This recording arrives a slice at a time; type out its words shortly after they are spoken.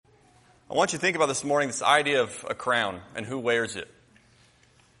I want you to think about this morning this idea of a crown and who wears it.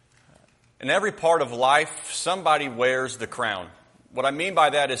 In every part of life, somebody wears the crown. What I mean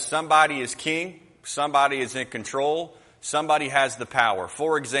by that is somebody is king, somebody is in control, somebody has the power.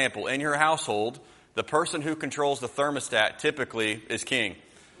 For example, in your household, the person who controls the thermostat typically is king.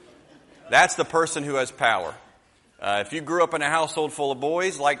 That's the person who has power. If you grew up in a household full of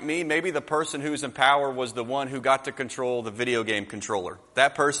boys like me, maybe the person who's in power was the one who got to control the video game controller.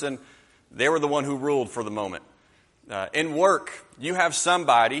 That person, they were the one who ruled for the moment. In work, you have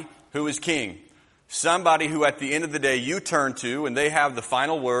somebody who is king. Somebody who at the end of the day you turn to and they have the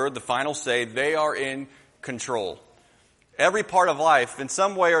final word, the final say. They are in control. Every part of life, in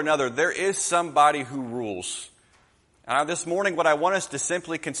some way or another, there is somebody who rules. This morning, what I want us to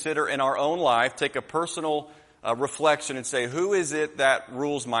simply consider in our own life, take a personal reflection and say, who is it that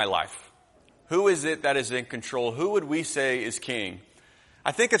rules my life? Who is it that is in control? Who would we say is king?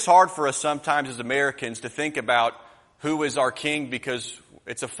 I think it's hard for us sometimes as Americans to think about who is our king because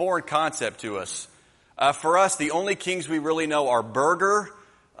it's a foreign concept to us. For us, the only kings we really know are Burger,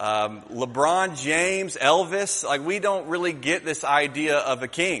 LeBron James, Elvis. Like, we don't really get this idea of a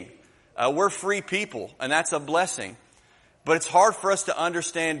king. We're free people, and that's a blessing. But it's hard for us to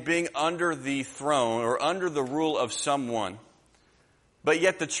understand being under the throne or under the rule of someone. But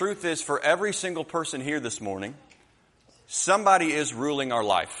yet the truth is, for every single person here this morning, somebody is ruling our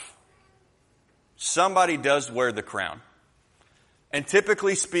life. Somebody does wear the crown. And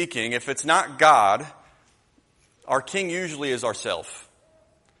typically speaking, if it's not God, our king usually is ourself.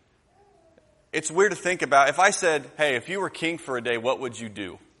 It's weird to think about. If I said, hey, if you were king for a day, what would you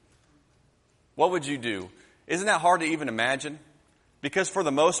do? What would you do? Isn't that hard to even imagine? Because for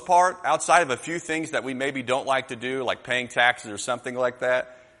the most part, outside of a few things that we maybe don't like to do, like paying taxes or something like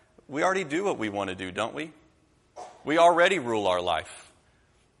that, we already do what we want to do, don't we? We already rule our life.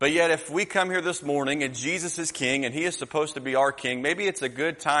 But yet if we come here this morning and Jesus is king and he is supposed to be our king, maybe it's a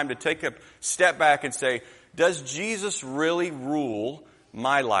good time to take a step back and say, does Jesus really rule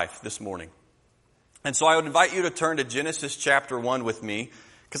my life this morning? And so I would invite you to turn to Genesis chapter 1 with me,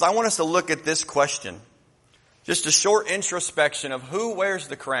 because I want us to look at this question. Just a short introspection of who wears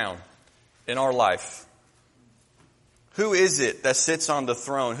the crown in our life. Who is it that sits on the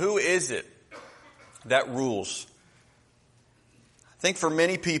throne? Who is it that rules? I think for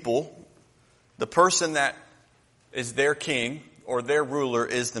many people, the person that is their king or their ruler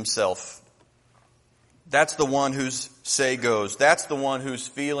is themselves. That's the one whose say goes. That's the one whose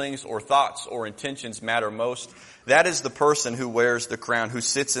feelings or thoughts or intentions matter most. That is the person who wears the crown, who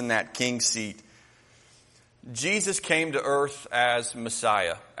sits in that king seat. Jesus came to earth as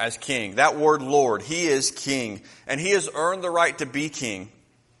Messiah, as king. That word Lord, he is king. And he has earned the right to be king.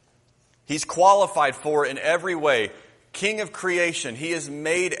 He's qualified for it in every way. King of creation. He has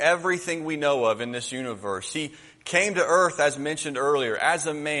made everything we know of in this universe. He came to earth, as mentioned earlier, as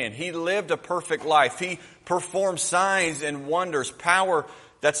a man. He lived a perfect life. He performed signs and wonders, power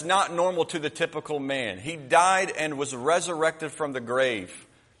that's not normal to the typical man. He died and was resurrected from the grave.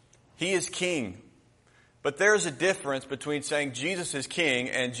 He is king. But there's a difference between saying Jesus is king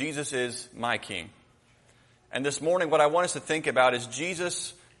and Jesus is my king. And this morning what I want us to think about is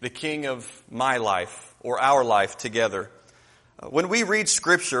Jesus the king of my life or our life together. When we read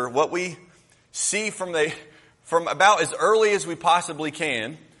Scripture, what we see from about as early as we possibly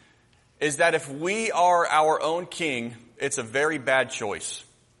can is that if we are our own king, it's a very bad choice.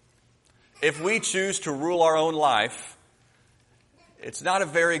 If we choose to rule our own life, it's not a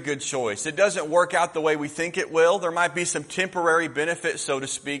very good choice. It doesn't work out the way we think it will. There might be some temporary benefit, so to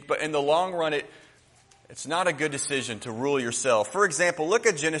speak, but in the long run, it's not a good decision to rule yourself. For example, look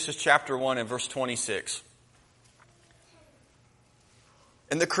at Genesis chapter 1 and verse 26.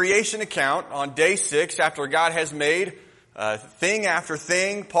 In the creation account, on day 6, after God has made thing after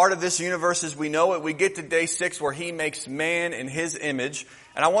thing, part of this universe as we know it, we get to day 6 where he makes man in his image.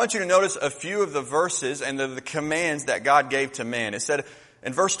 And I want you to notice a few of the verses and the commands that God gave to man. It said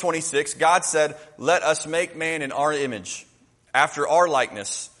in verse 26, God said, let us make man in our image, after our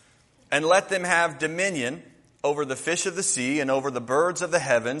likeness, and let them have dominion over the fish of the sea and over the birds of the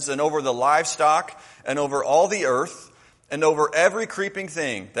heavens and over the livestock and over all the earth and over every creeping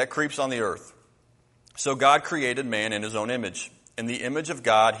thing that creeps on the earth. So God created man in his own image. In the image of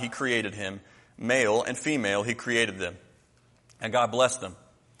God, he created him. Male and female, he created them. And God blessed them.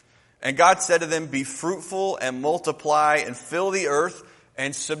 And God said to them, be fruitful and multiply and fill the earth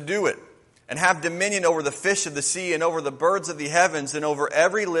and subdue it. And have dominion over the fish of the sea and over the birds of the heavens and over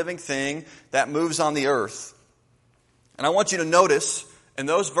every living thing that moves on the earth. And I want you to notice in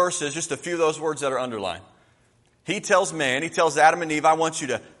those verses just a few of those words that are underlined. He tells Adam and Eve, I want you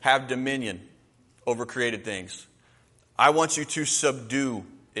to have dominion over created things. I want you to subdue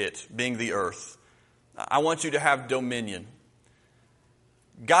it, being the earth. I want you to have dominion.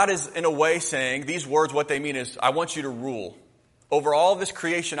 God is in a way saying, these words, what they mean is, I want you to rule. Over all this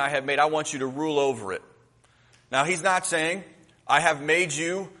creation I have made, I want you to rule over it. Now, he's not saying, I have made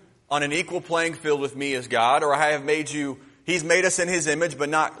you on an equal playing field with me as God, or I have made you, he's made us in his image, but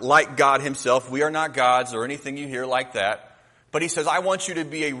not like God himself. We are not gods or anything you hear like that. But he says, I want you to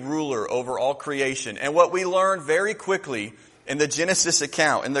be a ruler over all creation. And what we learn very quickly in the Genesis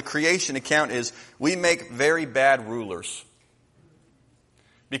account, in the creation account, is we make very bad rulers.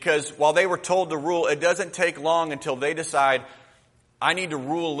 Because while they were told to rule, it doesn't take long until they decide, I need to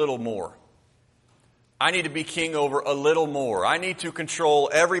rule a little more. I need to be king over a little more. I need to control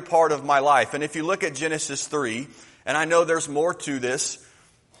every part of my life. And if you look at Genesis 3, and I know there's more to this,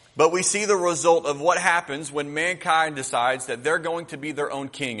 but we see the result of what happens when mankind decides that they're going to be their own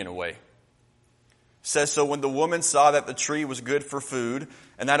king in a way. It says, so when the woman saw that the tree was good for food,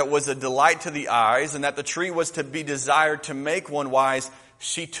 and that it was a delight to the eyes, and that the tree was to be desired to make one wise,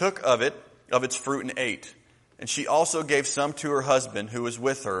 she took of its fruit, and ate. And she also gave some to her husband who was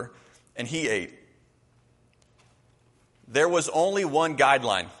with her, and he ate. There was only one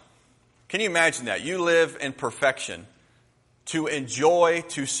guideline. Can you imagine that? You live in perfection. To enjoy,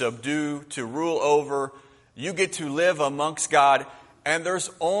 to subdue, to rule over. You get to live amongst God, and there's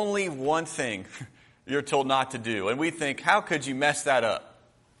only one thing you're told not to do. And we think, how could you mess that up?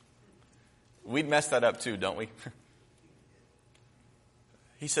 We'd mess that up too, don't we?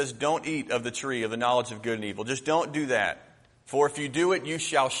 He says, don't eat of the tree of the knowledge of good and evil. Just don't do that. For if you do it, you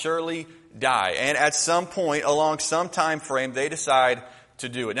shall surely die. And at some point, along some time frame, they decide to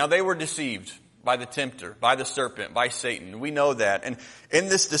do it. Now, they were deceived by the tempter, by the serpent, by Satan. We know that. And in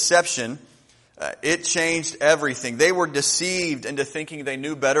this deception, it changed everything. They were deceived into thinking they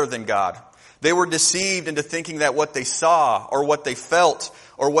knew better than God. They were deceived into thinking that what they saw or what they felt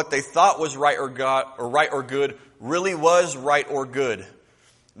or what they thought was right or good really was right or good.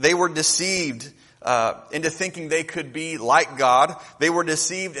 They were deceived into thinking they could be like God. They were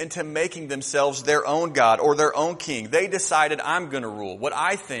deceived into making themselves their own God or their own king. They decided, I'm going to rule what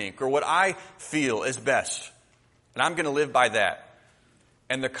I think or what I feel is best. And I'm going to live by that.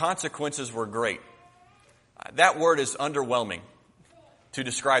 And the consequences were great. That word is underwhelming to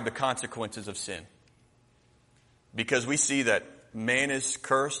describe the consequences of sin. Because we see that man is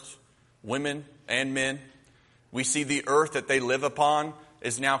cursed, women and men. We see the earth that they live upon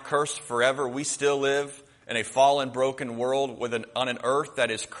is now cursed forever. We still live in a fallen, broken world on an earth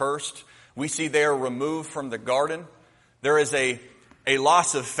that is cursed. We see they are removed from the garden. There is a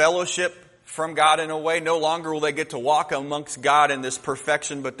loss of fellowship from God in a way. No longer will they get to walk amongst God in this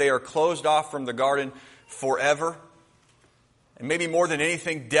perfection, but they are closed off from the garden forever. And maybe more than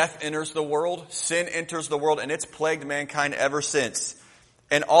anything, death enters the world. Sin enters the world, and it's plagued mankind ever since.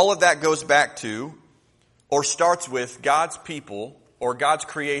 And all of that goes back to, or starts with, God's people or God's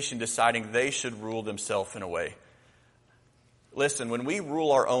creation deciding they should rule themselves in a way. Listen, when we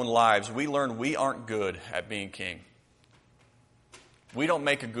rule our own lives, we learn we aren't good at being king. We don't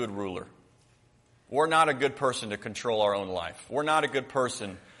make a good ruler. We're not a good person to control our own life. We're not a good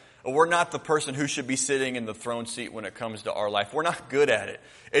person. We're not the person who should be sitting in the throne seat when it comes to our life. We're not good at it.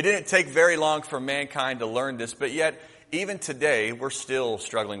 It didn't take very long for mankind to learn this, but yet, even today, we're still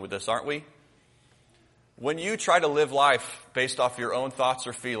struggling with this, aren't we? When you try to live life based off your own thoughts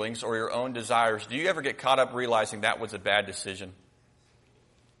or feelings or your own desires, do you ever get caught up realizing that was a bad decision?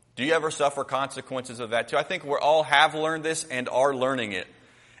 Do you ever suffer consequences of that too? I think we all have learned this and are learning it.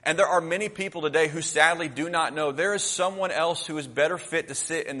 And there are many people today who sadly do not know there is someone else who is better fit to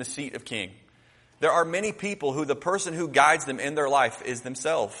sit in the seat of king. There are many people who the person who guides them in their life is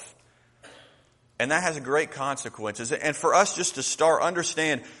themselves. And that has great consequences. And for us just to start,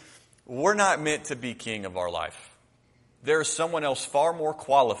 understand, we're not meant to be king of our life. There is someone else far more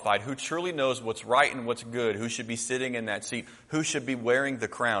qualified who truly knows what's right and what's good, who should be sitting in that seat, who should be wearing the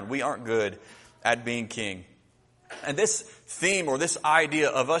crown. We aren't good at being king. And this theme or this idea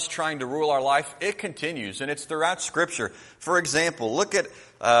of us trying to rule our life, it continues, and it's throughout Scripture. For example, look at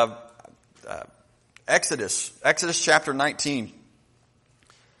Exodus chapter 19.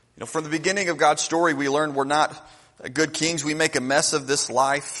 From the beginning of God's story, we learn we're not good kings. We make a mess of this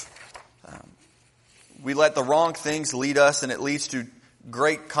life. We let the wrong things lead us, and it leads to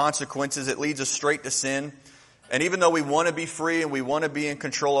great consequences. It leads us straight to sin. And even though we want to be free and we want to be in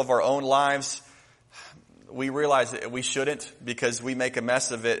control of our own lives, we realize that we shouldn't because we make a mess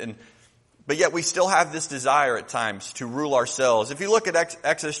of it. But yet we still have this desire at times to rule ourselves. If you look at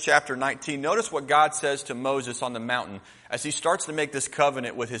Exodus chapter 19, notice what God says to Moses on the mountain as he starts to make this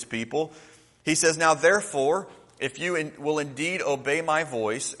covenant with his people. He says, "Now therefore, if you will indeed obey my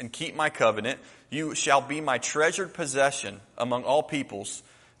voice and keep my covenant, you shall be my treasured possession among all peoples.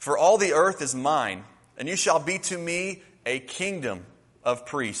 For all the earth is mine, and you shall be to me a kingdom of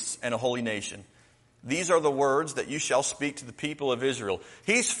priests and a holy nation. These are the words that you shall speak to the people of Israel."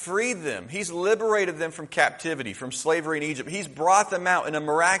 He's freed them. He's liberated them from captivity, from slavery in Egypt. He's brought them out in a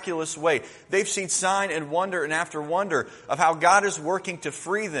miraculous way. They've seen sign and wonder and after wonder of how God is working to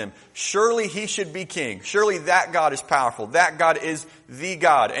free them. Surely he should be king. Surely that God is powerful. That God is the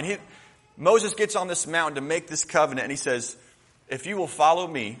God. And Moses gets on this mountain to make this covenant, and he says, "If you will follow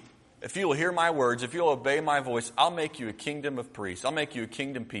me, if you will hear my words, if you'll obey my voice, I'll make you a kingdom of priests. I'll make you a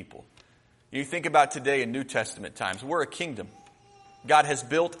kingdom people." You think about today in New Testament times, we're a kingdom. God has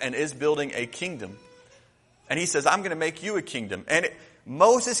built and is building a kingdom. And he says, "I'm going to make you a kingdom." And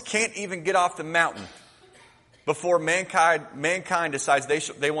Moses can't even get off the mountain before mankind decides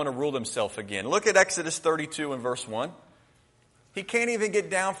they want to rule themselves again. Look at Exodus 32 and verse 1. He can't even get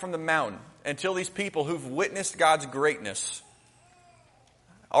down from the mountain until these people who've witnessed God's greatness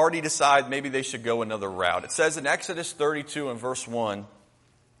already decide maybe they should go another route. It says in Exodus 32 and verse 1,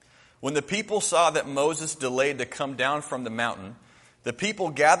 "When the people saw that Moses delayed to come down from the mountain, the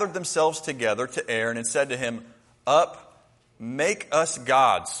people gathered themselves together to Aaron and said to him, 'Up, make us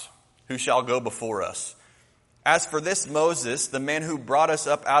gods who shall go before us. As for this Moses, the man who brought us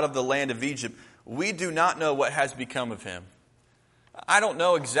up out of the land of Egypt, we do not know what has become of him.'" I don't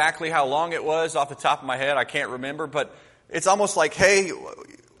know exactly how long it was off the top of my head. I can't remember, but it's almost like, hey,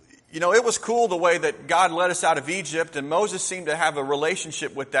 it was cool the way that God led us out of Egypt, and Moses seemed to have a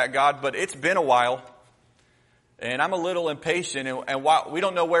relationship with that God, but it's been a while, and I'm a little impatient, and we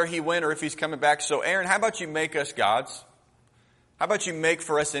don't know where he went or if he's coming back. So Aaron, how about you make us gods? How about you make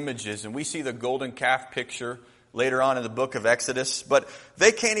for us images? And we see the golden calf picture later on in the book of Exodus, but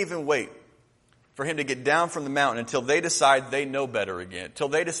they can't even wait for him to get down from the mountain until they decide they know better again, until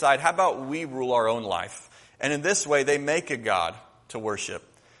they decide, how about we rule our own life? And in this way, they make a God to worship.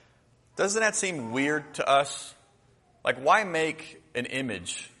 Doesn't that seem weird to us? Like, why make an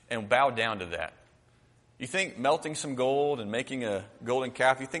image and bow down to that? You think melting some gold and making a golden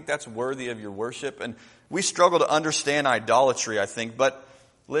calf, you think that's worthy of your worship? And we struggle to understand idolatry, I think. But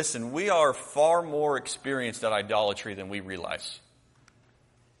listen, we are far more experienced at idolatry than we realize.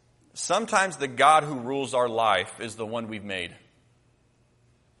 Sometimes the God who rules our life is the one we've made.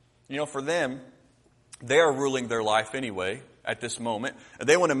 For them, they are ruling their life anyway at this moment.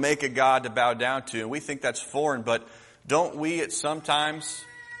 They want to make a God to bow down to, and we think that's foreign, but don't we at sometimes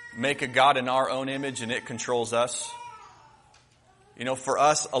make a God in our own image and it controls us? For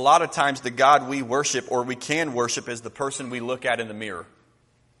us, a lot of times the God we worship or we can worship is the person we look at in the mirror.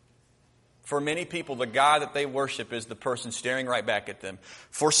 For many people, the God that they worship is the person staring right back at them.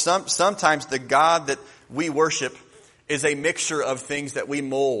 For sometimes the God that we worship is a mixture of things that we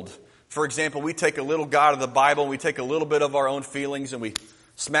mold. For example, we take a little God of the Bible and we take a little bit of our own feelings and we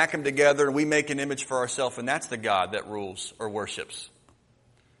smack them together and we make an image for ourselves, and that's the God that rules or worships.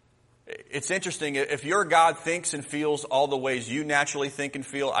 It's interesting, if your God thinks and feels all the ways you naturally think and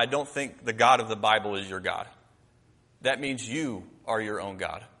feel, I don't think the God of the Bible is your God. That means you are your own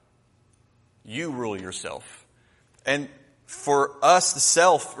God. You rule yourself. And for us, the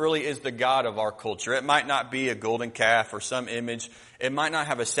self really is the God of our culture. It might not be a golden calf or some image. It might not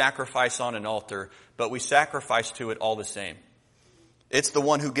have a sacrifice on an altar, but we sacrifice to it all the same. It's the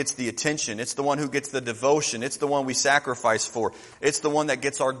one who gets the attention. It's the one who gets the devotion. It's the one we sacrifice for. It's the one that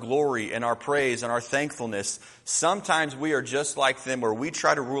gets our glory and our praise and our thankfulness. Sometimes we are just like them, where we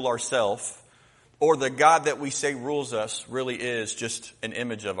try to rule ourselves, or the God that we say rules us really is just an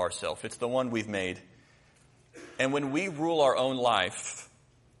image of ourselves. It's the one we've made. And when we rule our own life,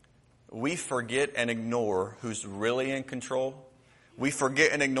 we forget and ignore who's really in control. We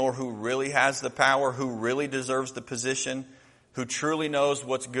forget and ignore who really has the power, who really deserves the position, who truly knows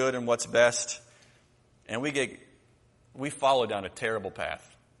what's good and what's best. And we follow down a terrible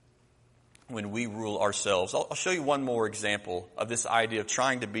path when we rule ourselves. I'll show you one more example of this idea of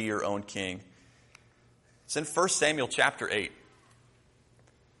trying to be your own king. It's in 1 Samuel chapter 8.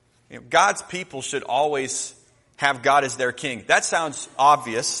 God's people should always have God as their king. That sounds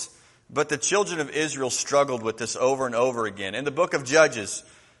obvious, but the children of Israel struggled with this over and over again. In the book of Judges,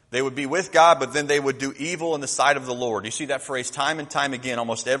 they would be with God, but then they would do evil in the sight of the Lord. You see that phrase time and time again,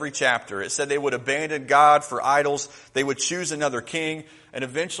 almost every chapter. It said they would abandon God for idols. They would choose another king, and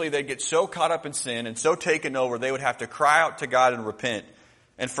eventually they'd get so caught up in sin and so taken over, they would have to cry out to God and repent.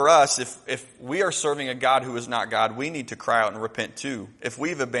 And for us, if we are serving a God who is not God, we need to cry out and repent too, if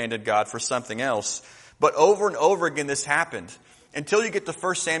we've abandoned God for something else. But over and over again this happened, until you get to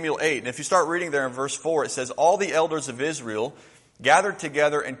 1 Samuel 8. And if you start reading there in verse 4, it says, all the elders of Israel gathered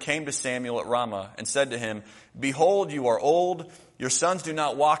together and came to Samuel at Ramah and said to him, behold, you are old, your sons do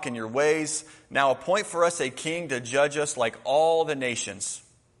not walk in your ways. Now appoint for us a king to judge us like all the nations.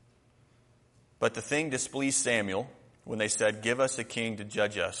 But the thing displeased Samuel when they said, give us a king to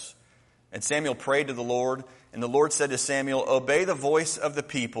judge us. And Samuel prayed to the Lord, and the Lord said to Samuel, obey the voice of the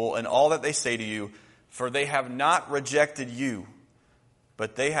people and all that they say to you, for they have not rejected you,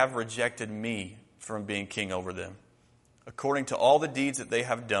 but they have rejected me from being king over them. According to all the deeds that they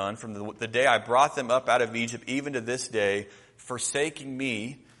have done from the day I brought them up out of Egypt, even to this day, forsaking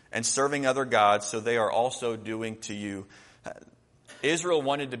me and serving other gods, so they are also doing to you. Israel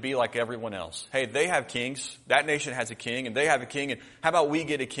wanted to be like everyone else. Hey, they have kings. That nation has a king, and they have a king, and how about we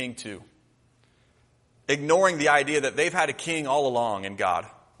get a king too? Ignoring the idea that they've had a king all along in God.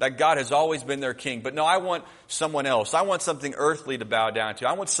 That God has always been their king. But no, I want someone else. I want something earthly to bow down to.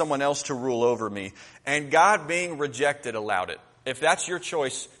 I want someone else to rule over me. And God being rejected allowed it. If that's your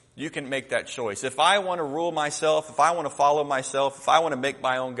choice, you can make that choice. If I want to rule myself, if I want to follow myself, if I want to make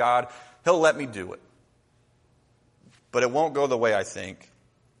my own God, He'll let me do it. But it won't go the way I think.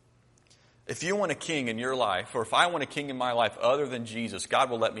 If you want a king in your life, or if I want a king in my life other than Jesus, God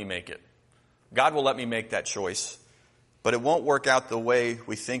will let me make it. God will let me make that choice. But it won't work out the way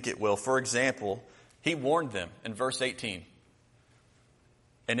we think it will. For example, He warned them in verse 18.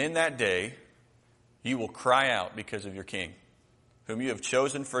 And in that day, you will cry out because of your king, whom you have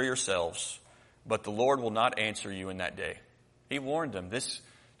chosen for yourselves, but the Lord will not answer you in that day. He warned them. This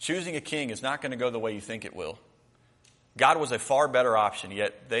choosing a king is not going to go the way you think it will. God was a far better option,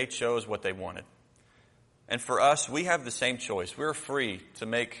 yet they chose what they wanted. And for us, we have the same choice. We're free to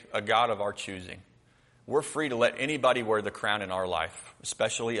make a God of our choosing. We're free to let anybody wear the crown in our life,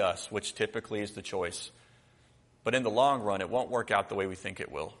 especially us, which typically is the choice. But in the long run, it won't work out the way we think it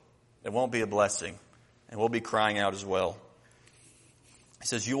will. It won't be a blessing, and we'll be crying out as well. He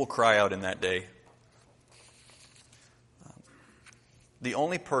says, you will cry out in that day. The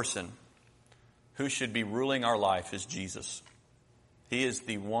only person who should be ruling our life is Jesus. He is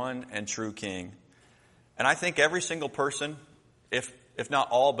the one and true King. And I think every single person, if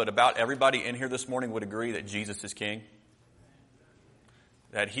not all, but about everybody in here this morning would agree that Jesus is King.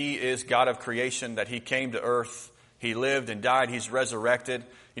 That He is God of creation, that He came to earth, He lived and died, He's resurrected.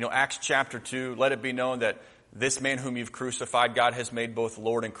 You know, Acts chapter 2, let it be known that this man whom you've crucified, God has made both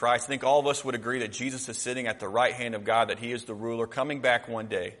Lord and Christ. I think all of us would agree that Jesus is sitting at the right hand of God, that He is the ruler, coming back one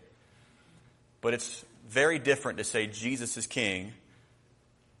day. But it's very different to say Jesus is King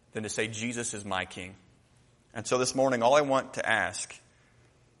than to say Jesus is my King. And so this morning, all I want to ask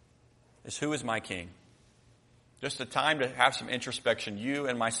is, who is my King? Just a time to have some introspection, you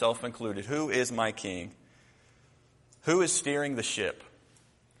and myself included. Who is my King? Who is steering the ship?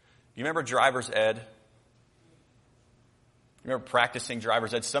 You remember driver's ed? You remember practicing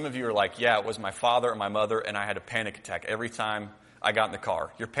driver's ed? Some of you are like, yeah, it was my father or my mother, and I had a panic attack every time I got in the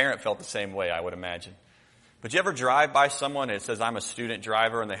car. Your parent felt the same way, I would imagine. But you ever drive by someone and it says, I'm a student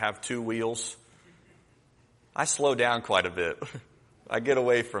driver, and they have two wheels? I slow down quite a bit. I get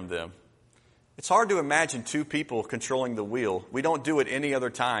away from them. It's hard to imagine two people controlling the wheel. We don't do it any other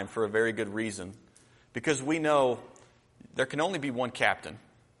time for a very good reason. Because we know there can only be one captain.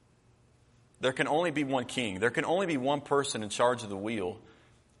 There can only be one king. There can only be one person in charge of the wheel.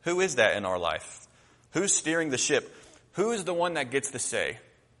 Who is that in our life? Who's steering the ship? Who is the one that gets the say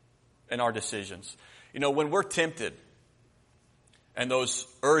in our decisions? You know, when we're tempted and those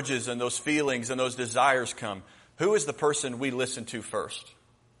urges and those feelings and those desires come, who is the person we listen to first?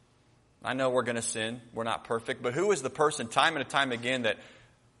 I know we're going to sin. We're not perfect. But who is the person time and time again that,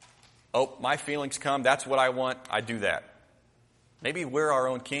 oh, my feelings come, that's what I want, I do that? Maybe we're our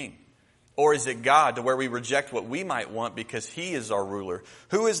own king. Or is it God, to where we reject what we might want because He is our ruler?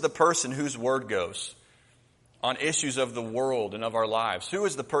 Who is the person whose word goes on issues of the world and of our lives? Who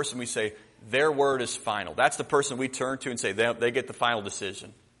is the person we say, their word is final? That's the person we turn to and say, they get the final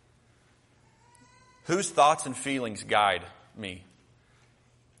decision. Whose thoughts and feelings guide me?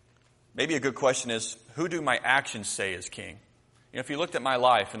 Maybe a good question is, who do my actions say is king? You know, if you looked at my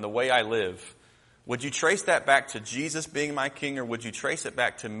life and the way I live, would you trace that back to Jesus being my king, or would you trace it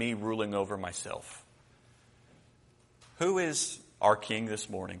back to me ruling over myself? Who is our king this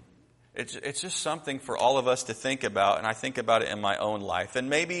morning? It's just something for all of us to think about, and I think about it in my own life. And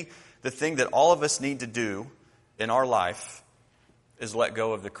maybe the thing that all of us need to do in our life is let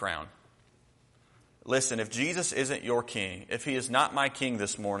go of the crown. Listen, if Jesus isn't your king, if he is not my king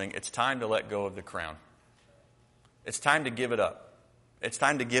this morning, it's time to let go of the crown. It's time to give it up. It's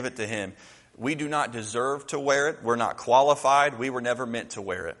time to give it to him. We do not deserve to wear it. We're not qualified. We were never meant to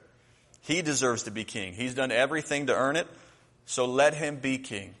wear it. He deserves to be king. He's done everything to earn it, so let him be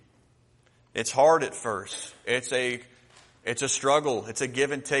king. It's hard at first. It's a struggle. It's a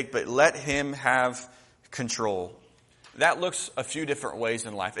give and take, but let him have control. That looks a few different ways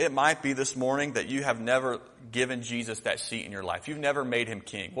in life. It might be this morning that you have never given Jesus that seat in your life. You've never made him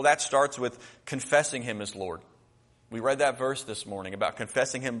king. Well, that starts with confessing him as Lord. We read that verse this morning about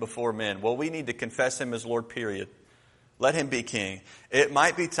confessing him before men. Well, we need to confess him as Lord, period. Let him be king. It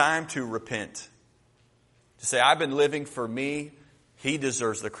might be time to repent. To say, I've been living for me. He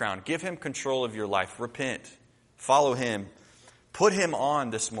deserves the crown. Give him control of your life. Repent. Follow him. Put him on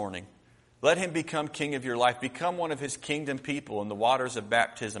this morning. Let him become king of your life. Become one of his kingdom people in the waters of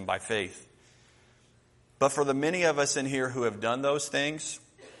baptism by faith. But for the many of us in here who have done those things,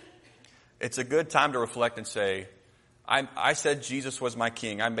 it's a good time to reflect and say, I said Jesus was my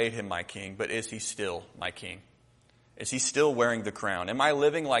king. I made him my king. But is he still my king? Is he still wearing the crown? Am I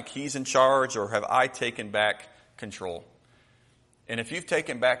living like he's in charge, or have I taken back control? And if you've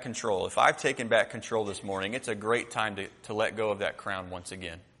taken back control, if I've taken back control this morning, it's a great time to let go of that crown once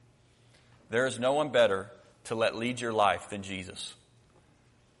again. There is no one better to let lead your life than Jesus.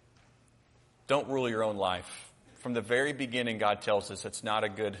 Don't rule your own life. From the very beginning, God tells us it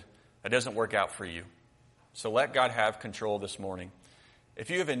doesn't work out for you. So let God have control this morning. If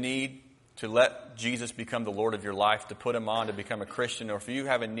you have a need to let Jesus become the Lord of your life, to put him on, to become a Christian, or if you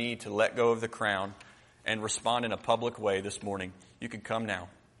have a need to let go of the crown and respond in a public way this morning, you can come now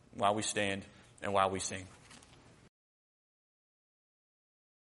while we stand and while we sing.